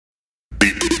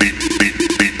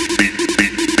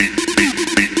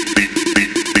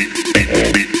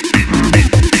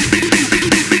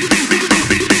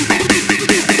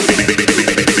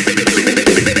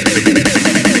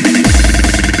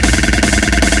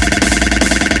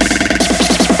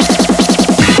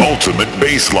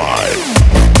Bassline.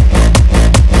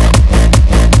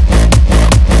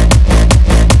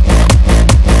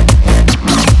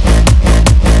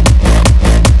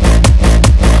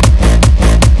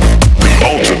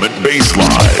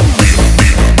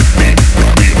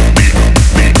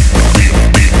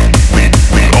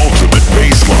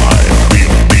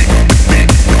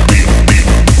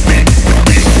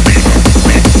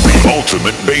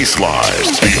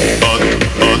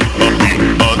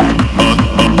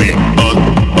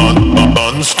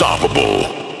 Unstoppable.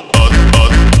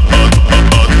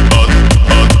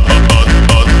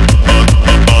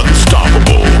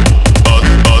 Unstoppable.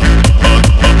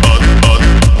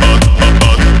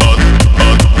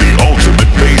 The ultimate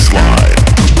bassline.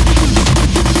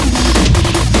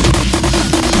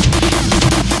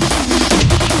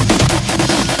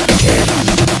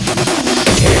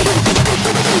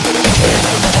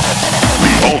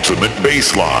 The ultimate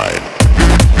bassline.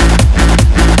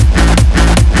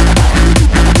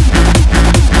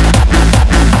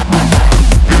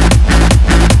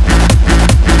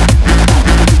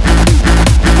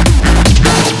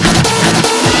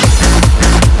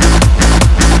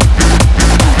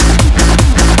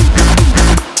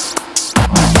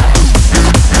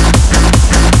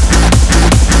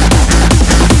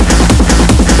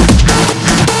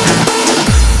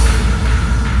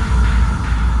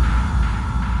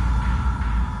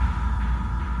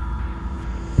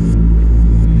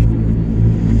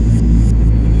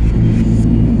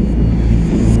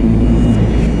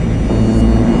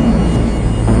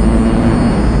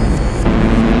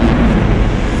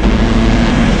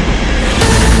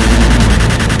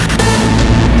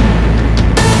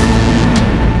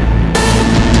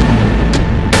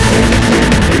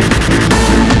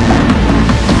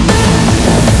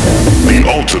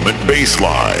 Ultimate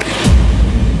bassline.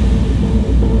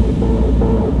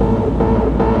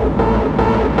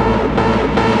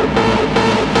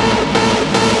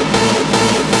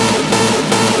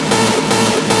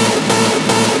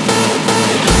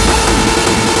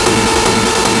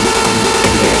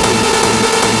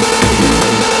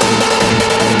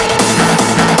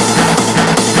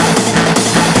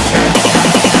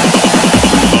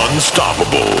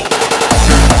 Unstoppable.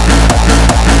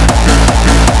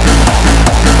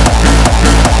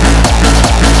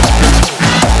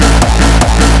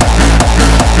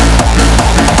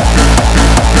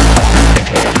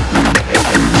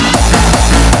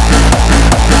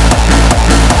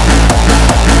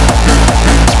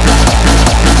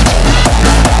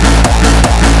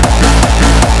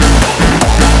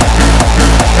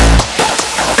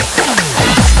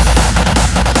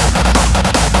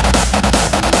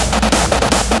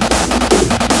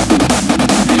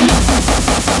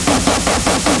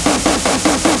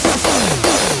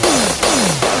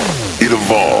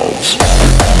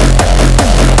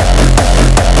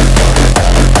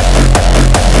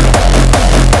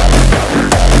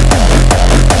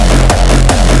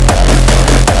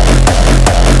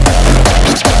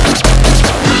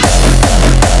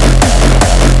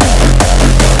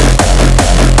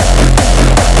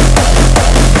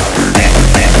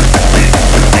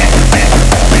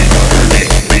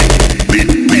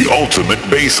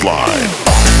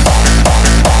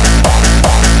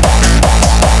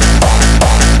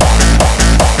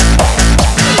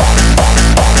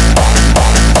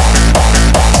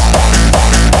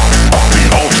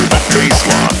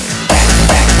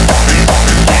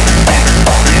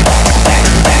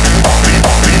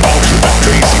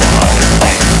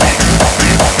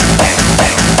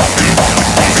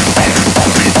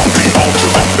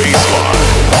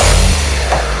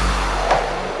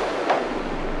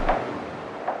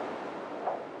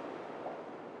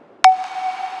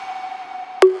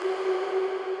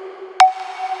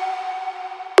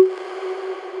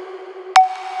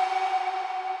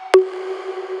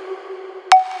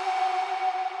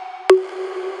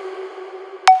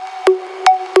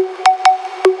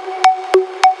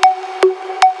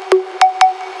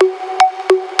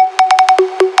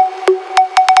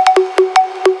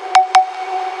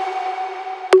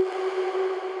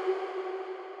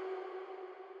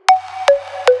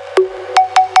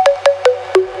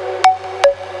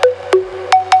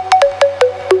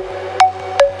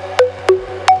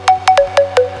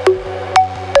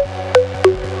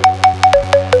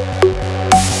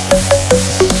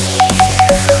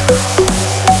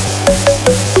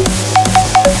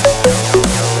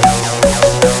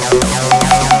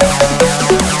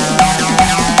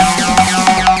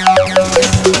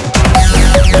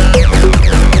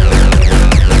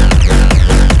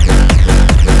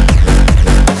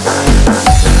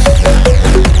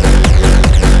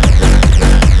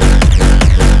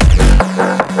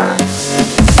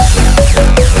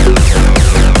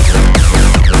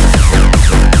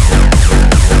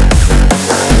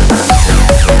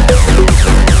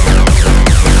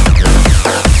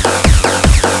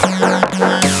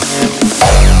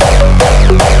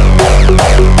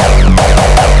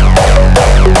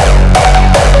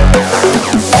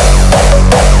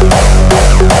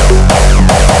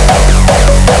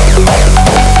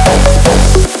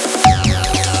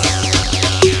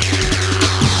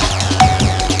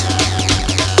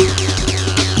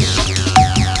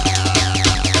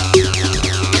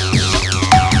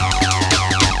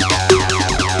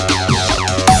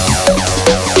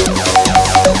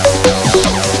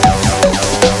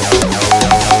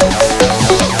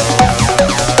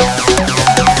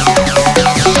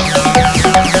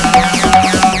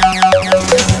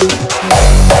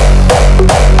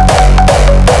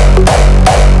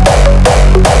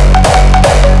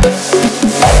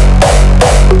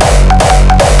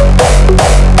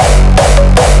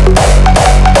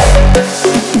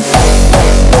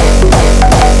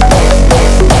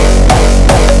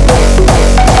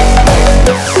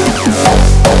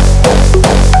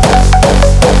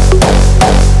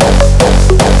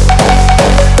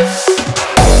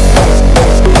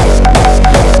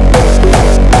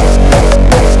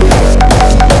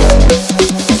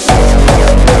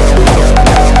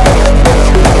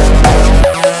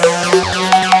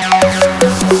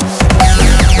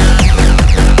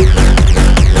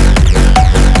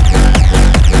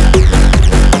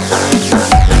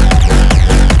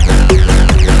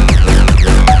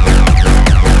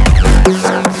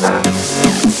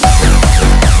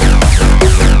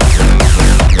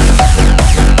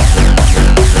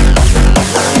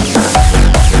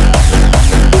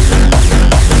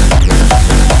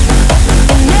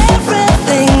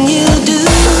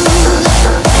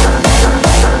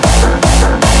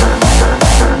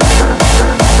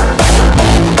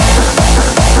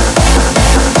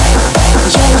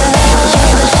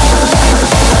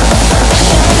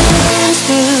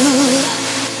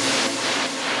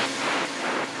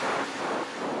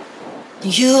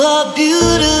 You are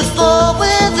beautiful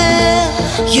within,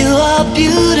 you are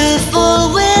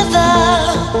beautiful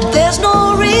without. There's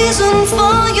no reason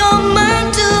for your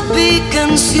mind to be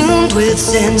consumed with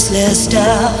senseless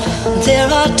doubt. There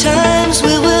are times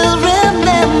we will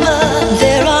remember,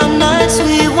 there are nights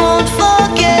we won't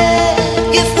forget.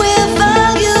 If we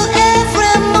value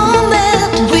every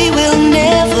moment, we will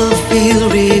never feel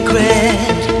regret.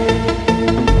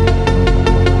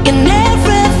 In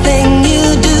everything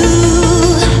you do,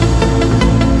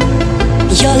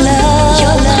 your love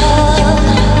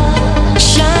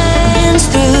shines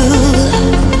through.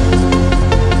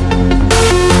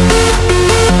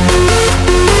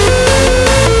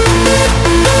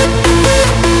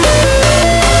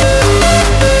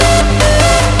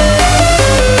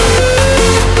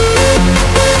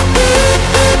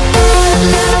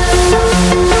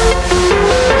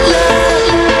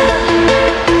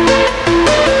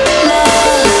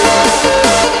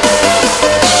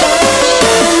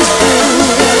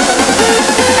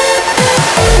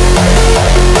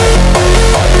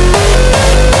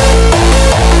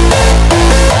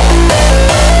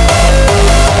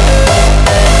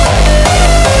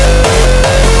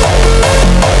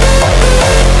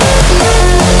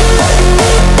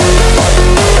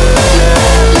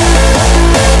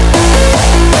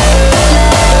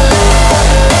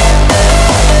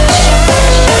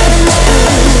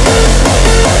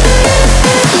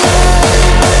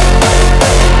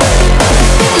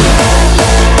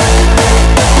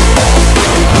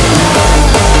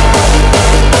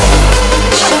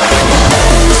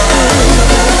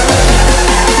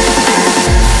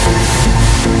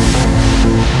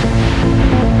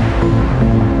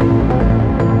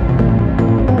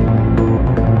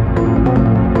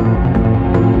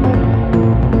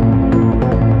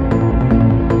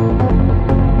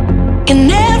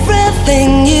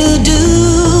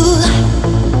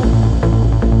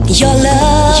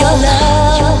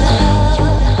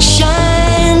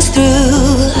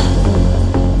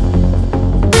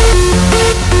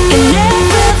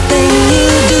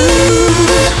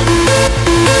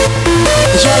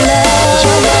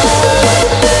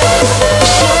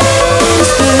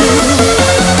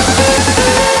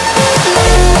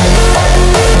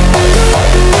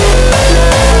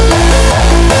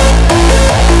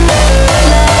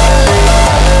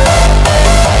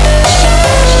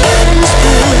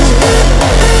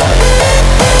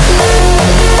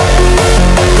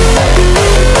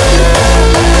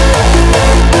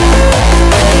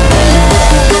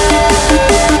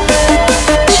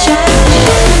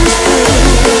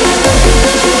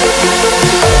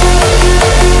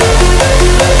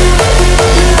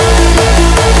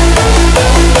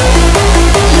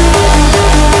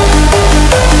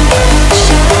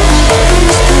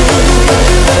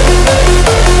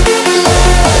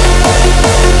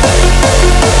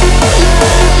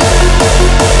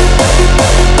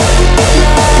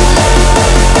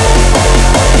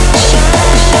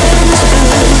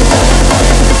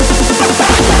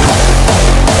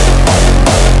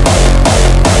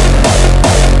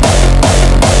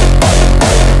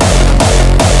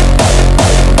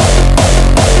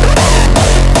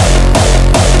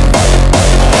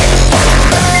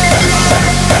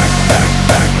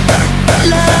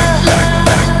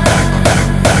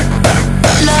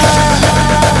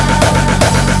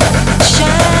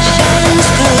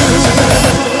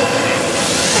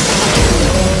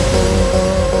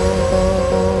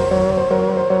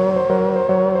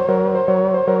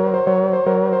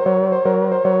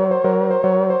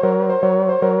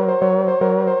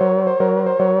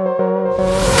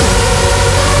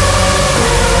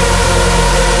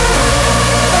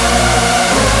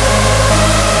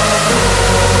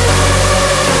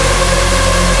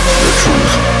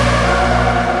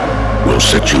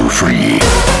 Set you free.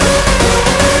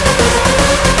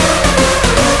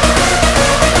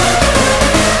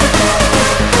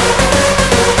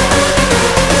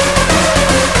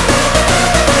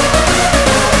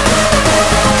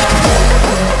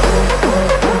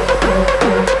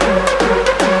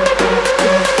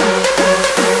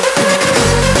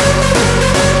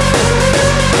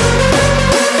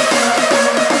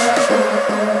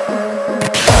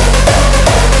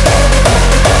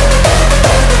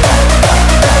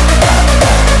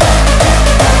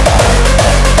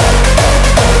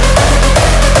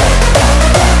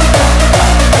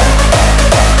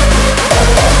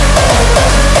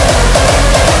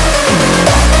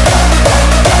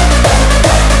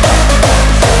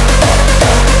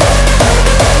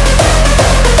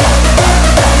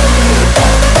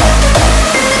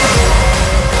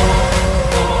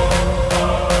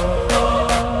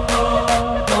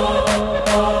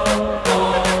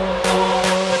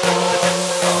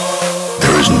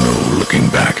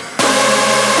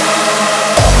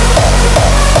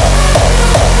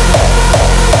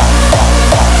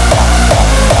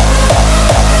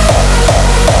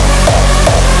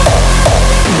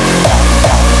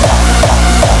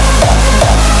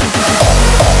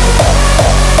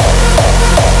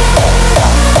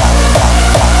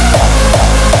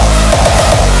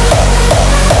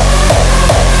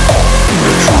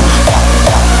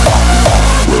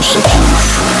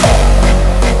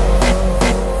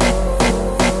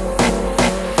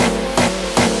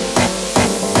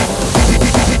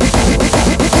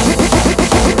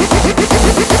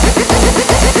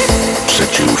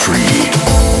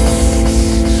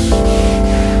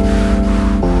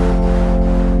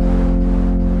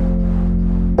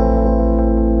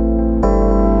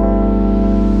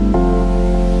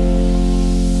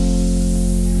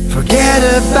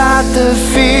 about the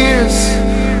fears,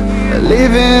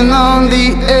 living on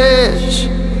the edge.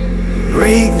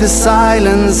 Break the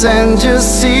silence and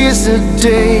just seize the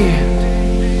day,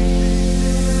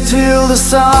 till the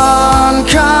sun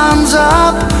comes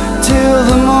up, till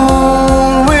the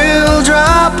moon will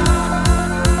drop.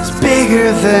 It's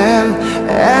bigger than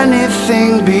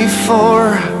anything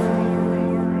before.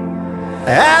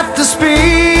 At the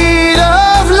speed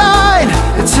of light,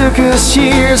 it took us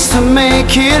years to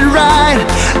make it right.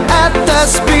 At the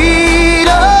speed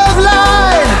of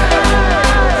light,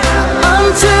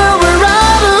 until we're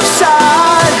out of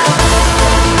sight.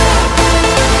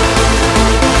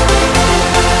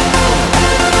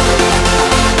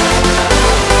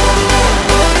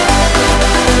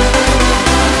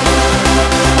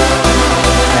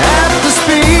 At the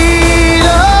speed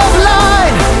of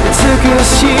light, it took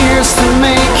us years to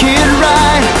make it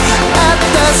right. At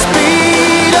the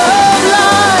speed of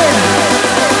light,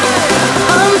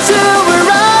 until we're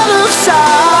out of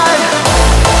sight.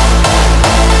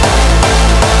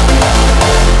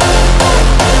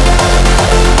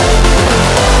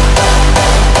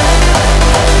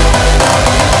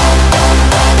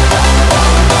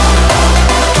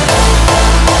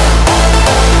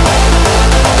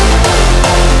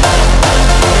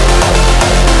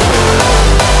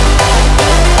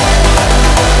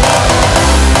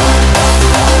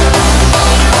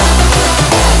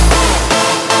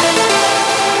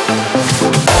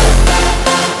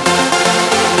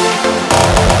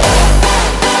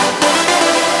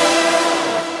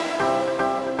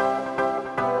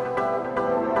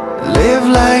 Live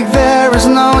like there is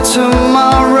no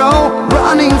tomorrow,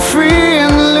 running free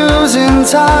and losing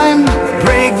time.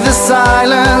 Break the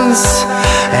silence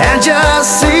and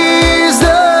just seize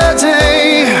the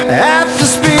day. At the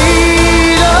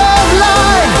speed of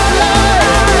light,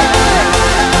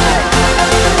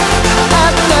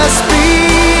 at the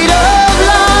speed of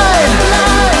light,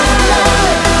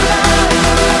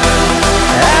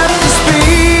 at the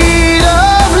speed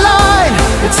of light,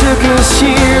 it took us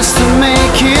years to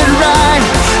make it right.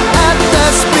 At the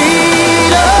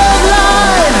speed of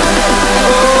light,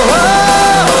 oh, oh, oh.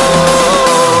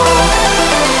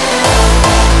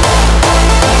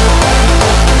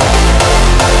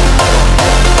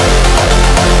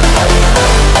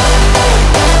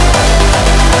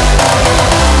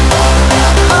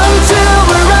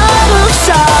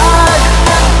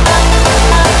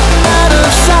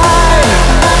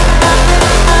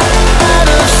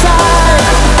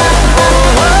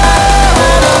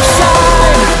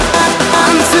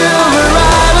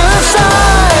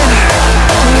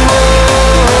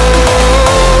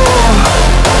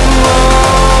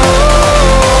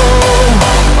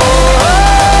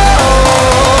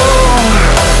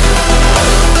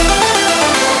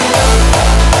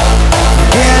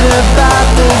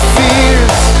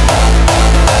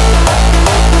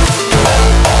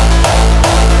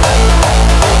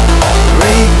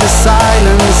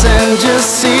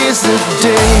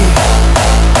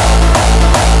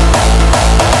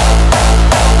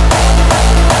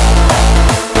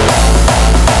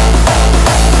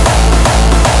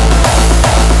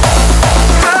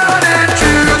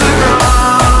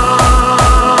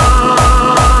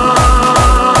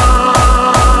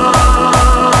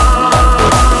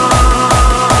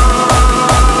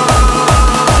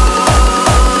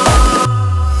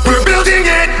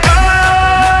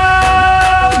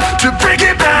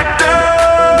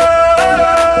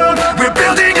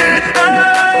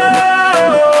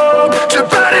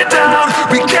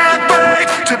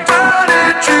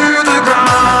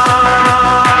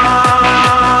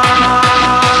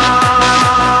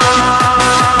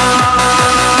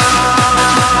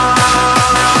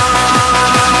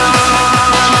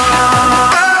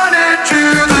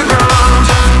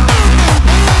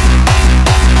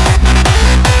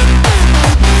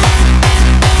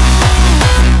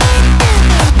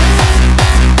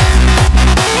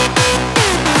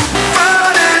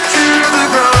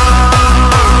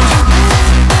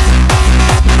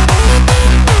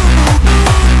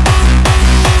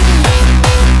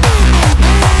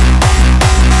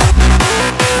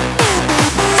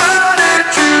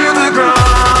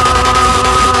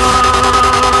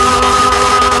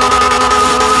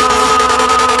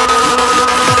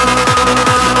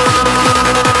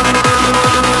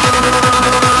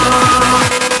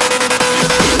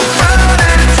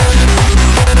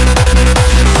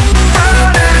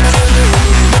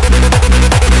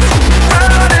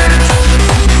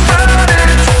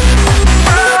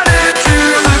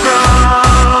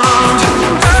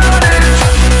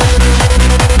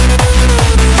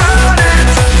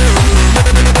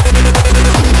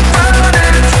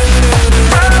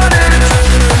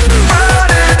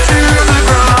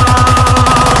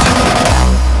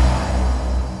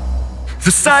 The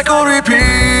cycle repeated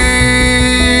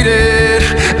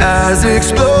as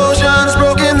explosions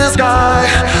broke in the sky.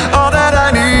 All that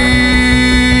I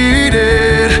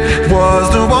needed was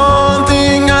the one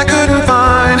thing I couldn't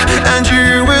find, and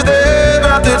you were there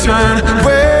at the turn,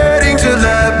 waiting to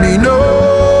let me know.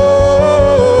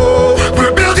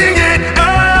 We're building it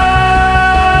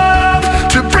up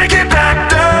to break it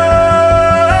back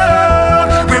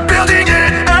down. We're building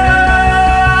it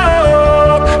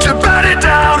up to burn it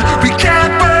down. We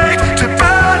can't wait to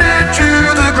burn it to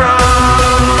the ground.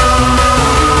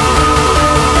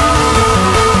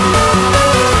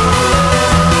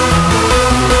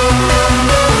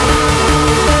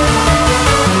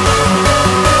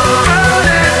 Burn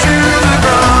it to the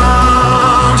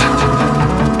ground.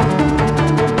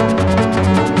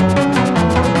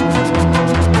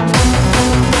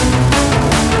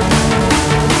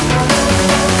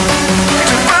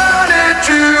 To burn it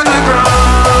to the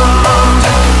ground.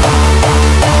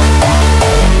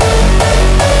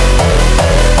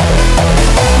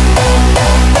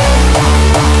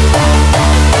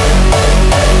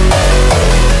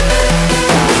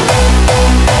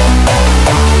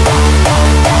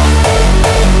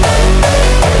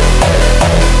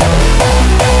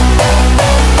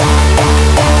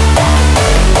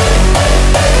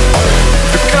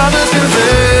 The colors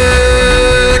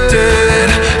conflicted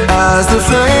as the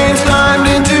flames climbed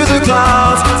into the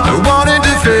clouds. I wanted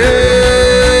to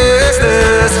fix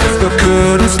this, but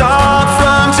couldn't stop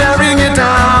from tearing it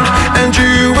down. And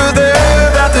you were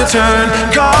there at the turn,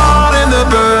 caught in the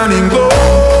burning glow.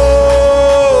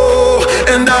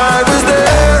 And I was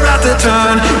there at the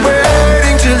turn,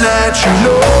 waiting to let you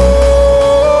know.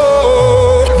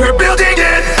 We're building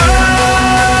it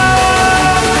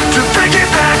up to break it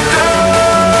back down.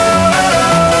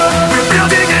 We're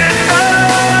building it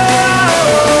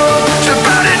up to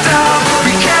burn it down.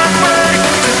 We can't wait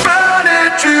to burn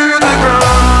it to the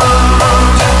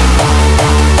ground.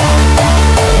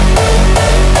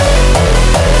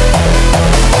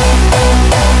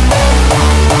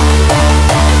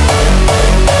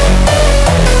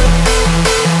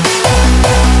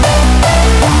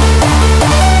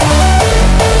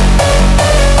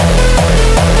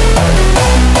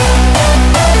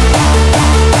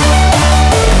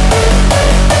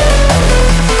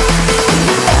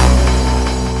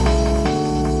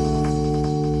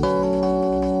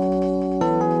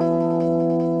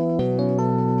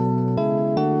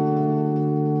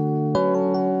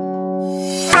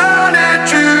 Burn it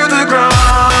to the ground.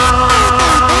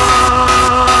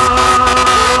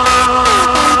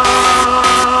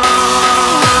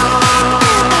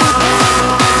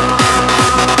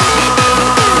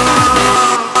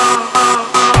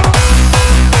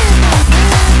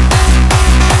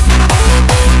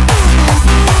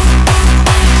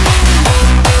 Burn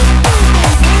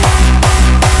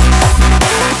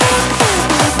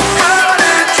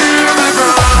it to the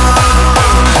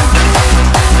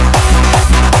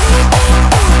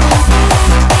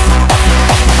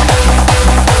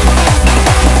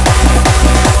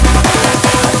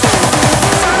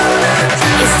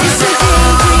Is this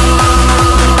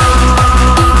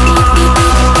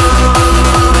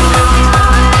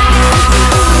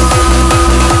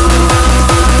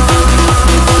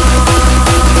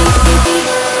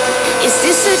daydream? Is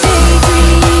this a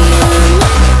daydream?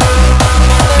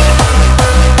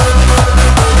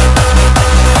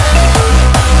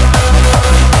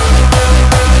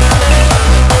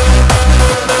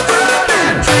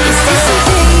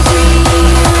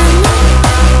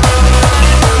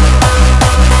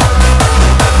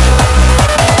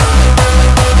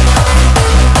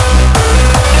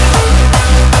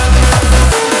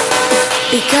 Is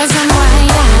this a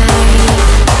daydream?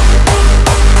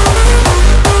 Because I'm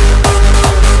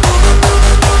wide-eyed.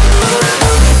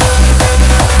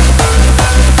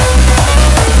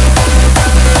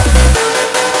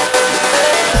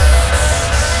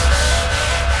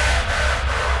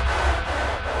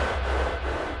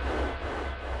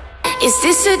 Is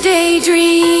this a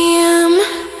daydream?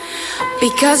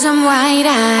 Because I'm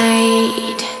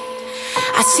wide-eyed.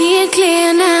 I see it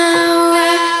clear now.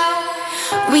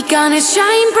 We gonna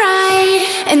shine bright,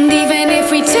 and even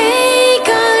if we take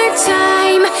our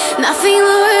time, nothing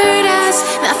will hurt us,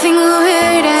 nothing will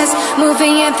hurt us.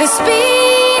 Moving at the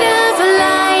speed of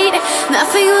light,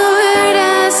 nothing will hurt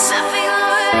us, nothing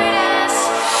will hurt us.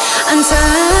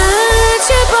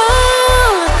 Untouchable,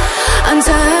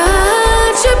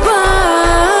 untouchable,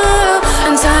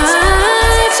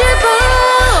 untouchable.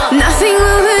 Nothing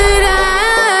will hurt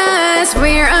us.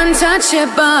 We're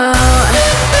untouchable.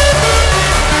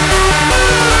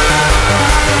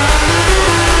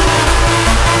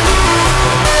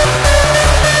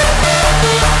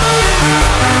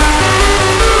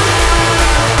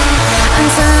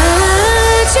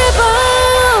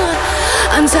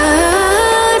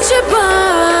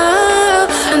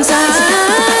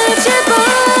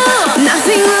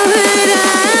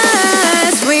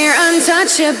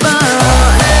 untouchable.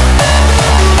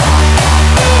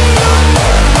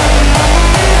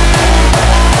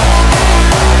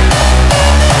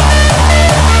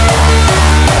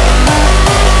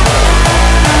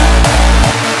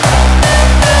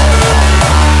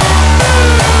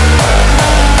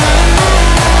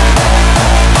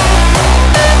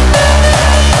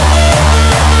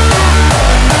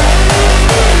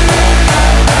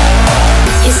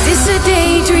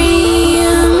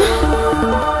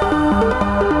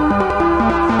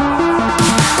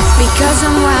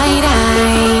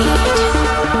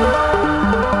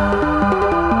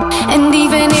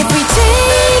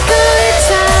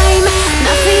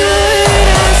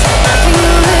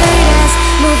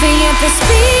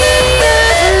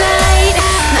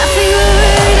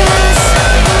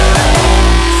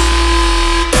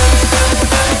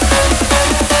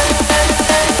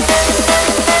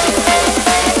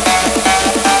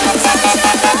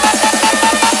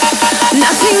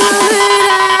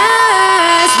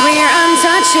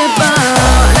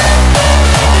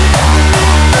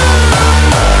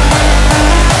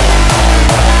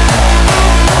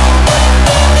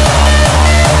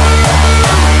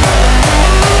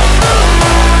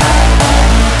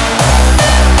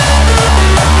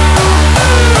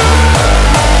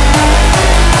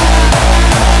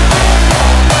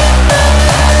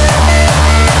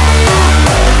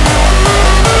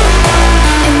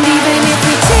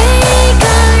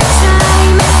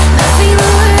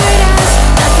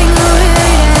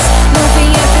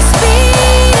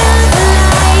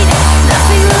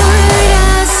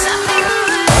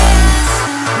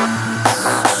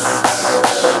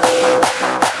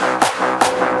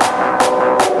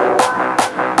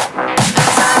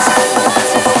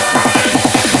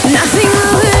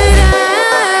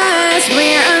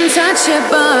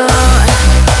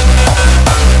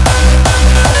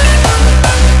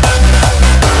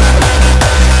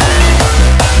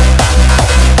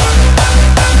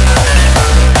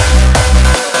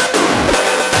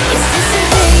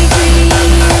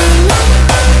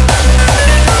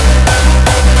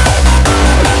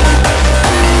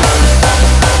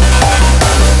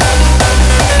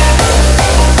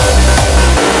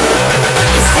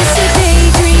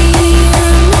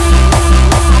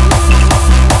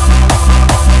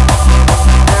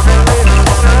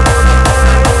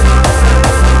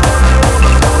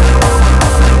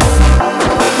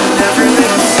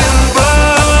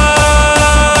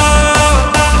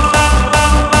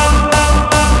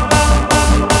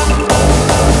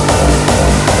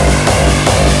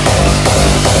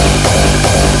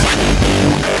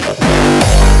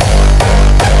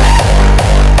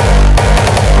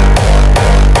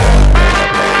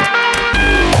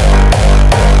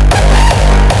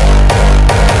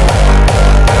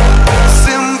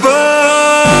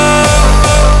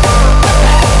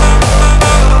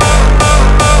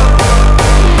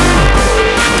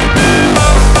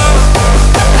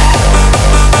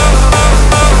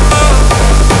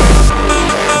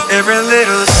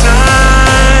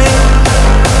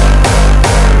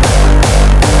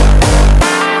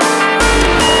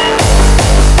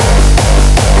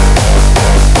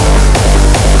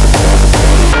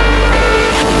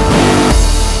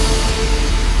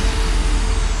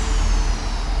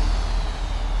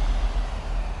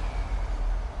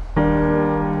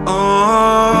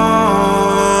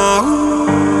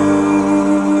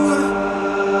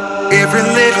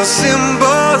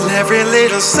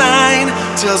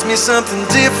 Tells me something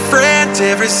different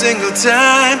every single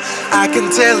time. I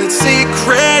can tell it's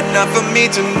secret, not for me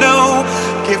to know.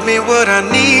 Give me what I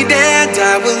need and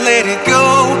I will let it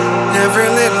go. Every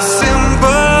little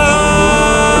symbol,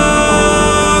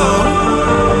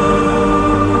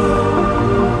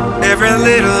 every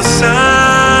little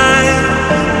sign,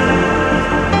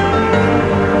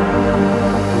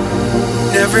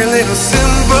 every little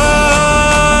symbol,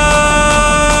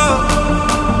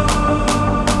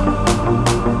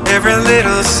 every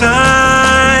little sign.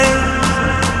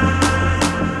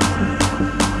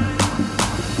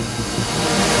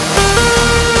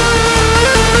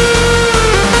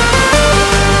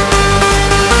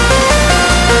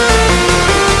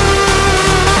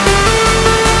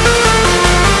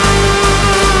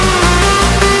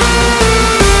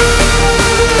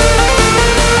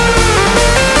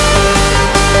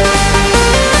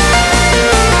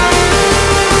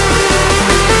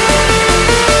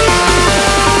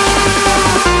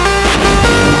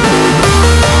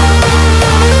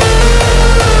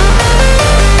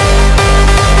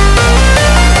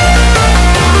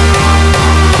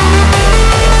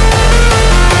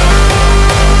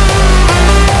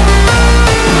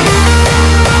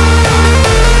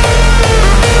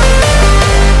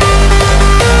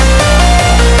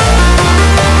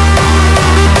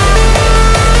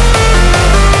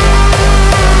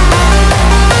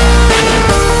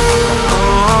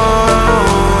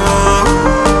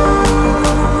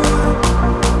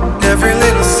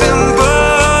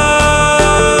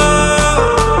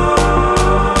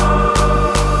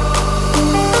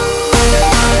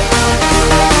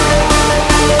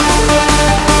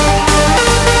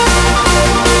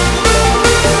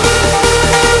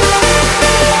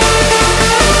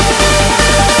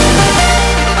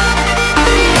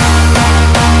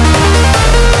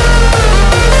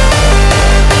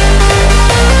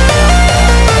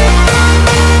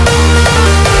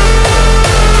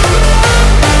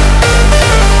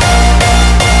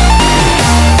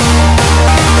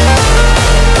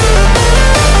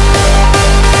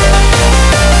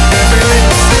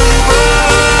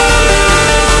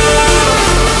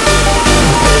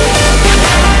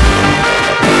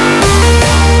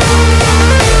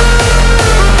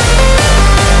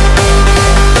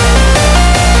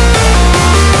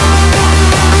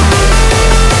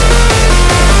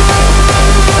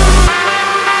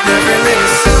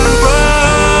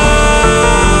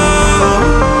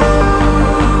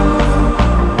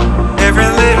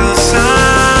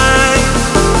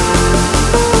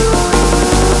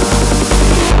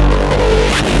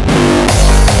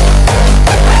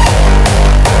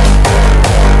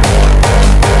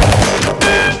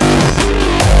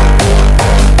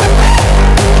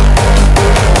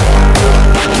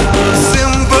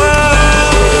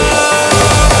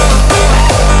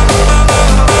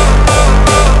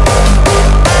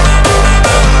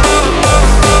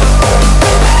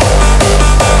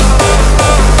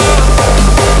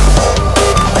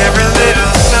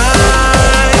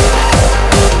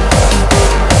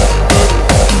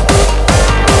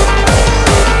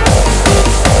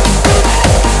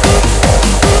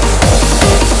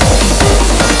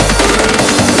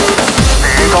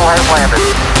 has landed.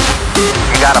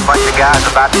 You got a bunch of guys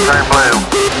about to turn blue.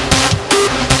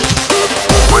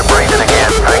 We're breathing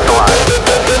again. Thanks a lot.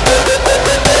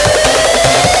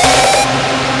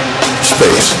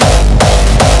 Space.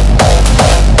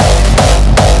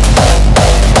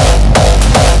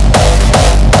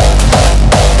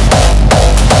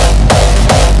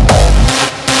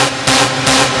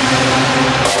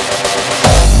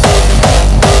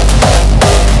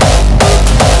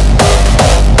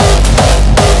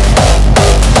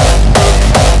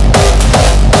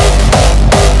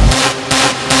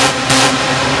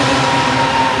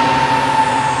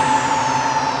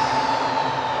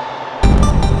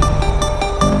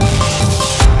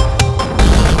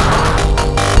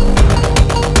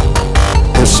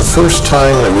 First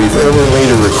time that we've ever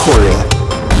made a recording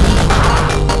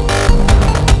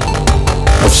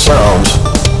of sounds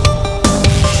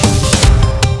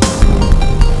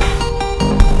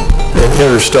in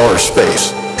interstellar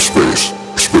space. Space.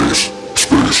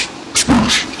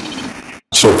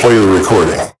 So play the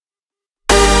recording.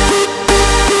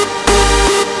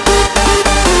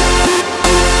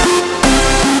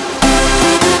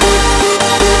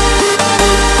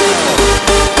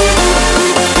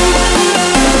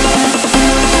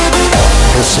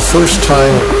 It's the first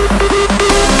time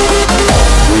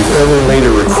we've ever made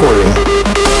a recording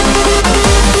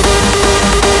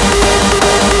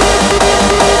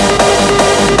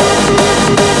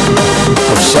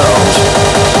of sounds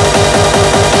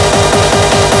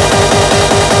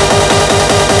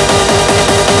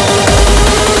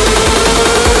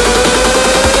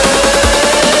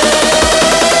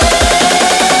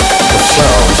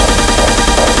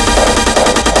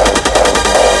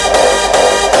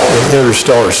in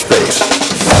interstellar space.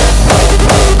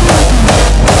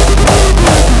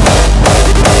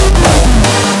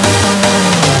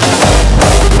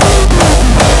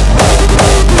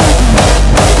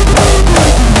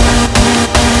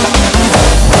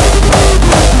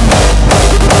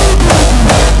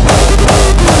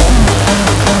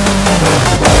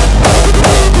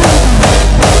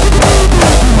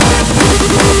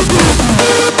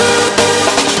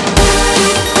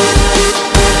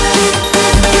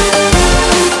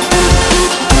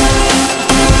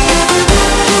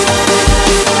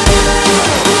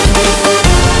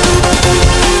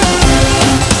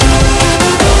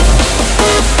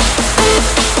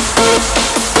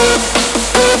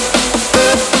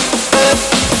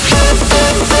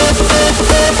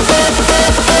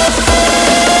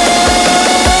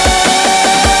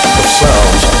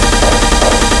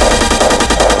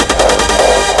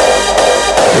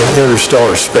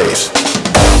 Interstellar space.